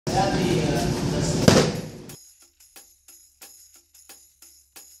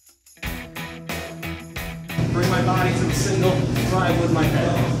Bring my body to the single, drive with my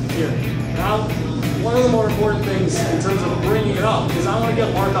head. Here. Now, one of the more important things in terms of bringing it up is I want to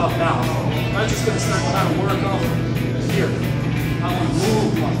get Mark off now. I'm not just going to start trying to work off here. I want to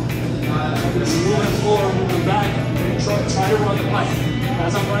move Mark. I'm just moving forward, moving back, and try to run the pipe.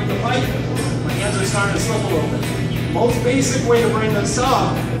 As I'm running the pipe, my hands are starting to slip a little bit. Most basic way to bring this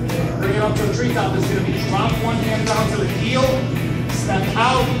up, bring it up to the treetop, is going to be drop one hand down to the heel, step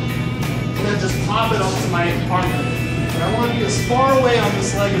out, and then just pop it up to my armpit. And I want to be as far away on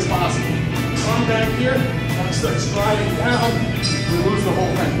this leg as possible. Come back here, and I start striding down, we lose the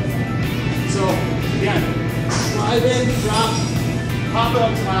whole thing. So, again, drive in, drop, pop it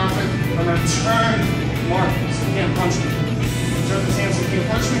up to my armpit, I'm going to turn Mark so he can't punch me. Turn this hand so he can't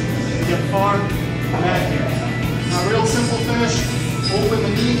punch me, and get far back here. Now, real simple finish, open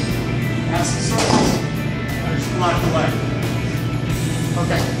the knee, add some circles, and just block the leg.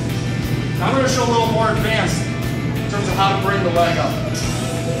 Okay. Now I'm going to show a little more advanced in terms of how to bring the leg up.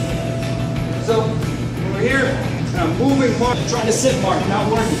 So, over here, and I'm moving Mark, trying to sit Mark, not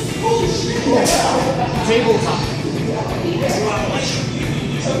working. Tabletop.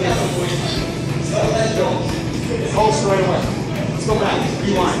 Hold straight away. Let's go back,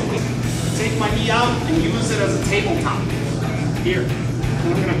 rewind. Take my knee out and use it as a tabletop. Here.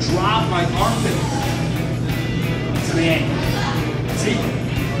 And I'm going to drop my armpit to the ankle. See?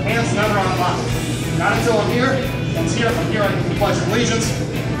 Hands never on the bottom. Not until I'm here. Once here, I'm here, I can do Pledge of Allegiance.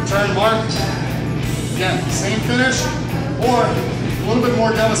 Turn Mark. Again, same finish. Or, a little bit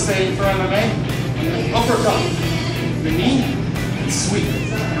more devastating for MMA, uppercut. The knee, and sweep.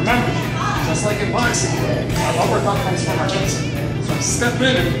 And remember, just like in boxing, our uppercut comes from our hips. So I step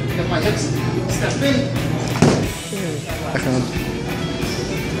in and get my hips. Step in.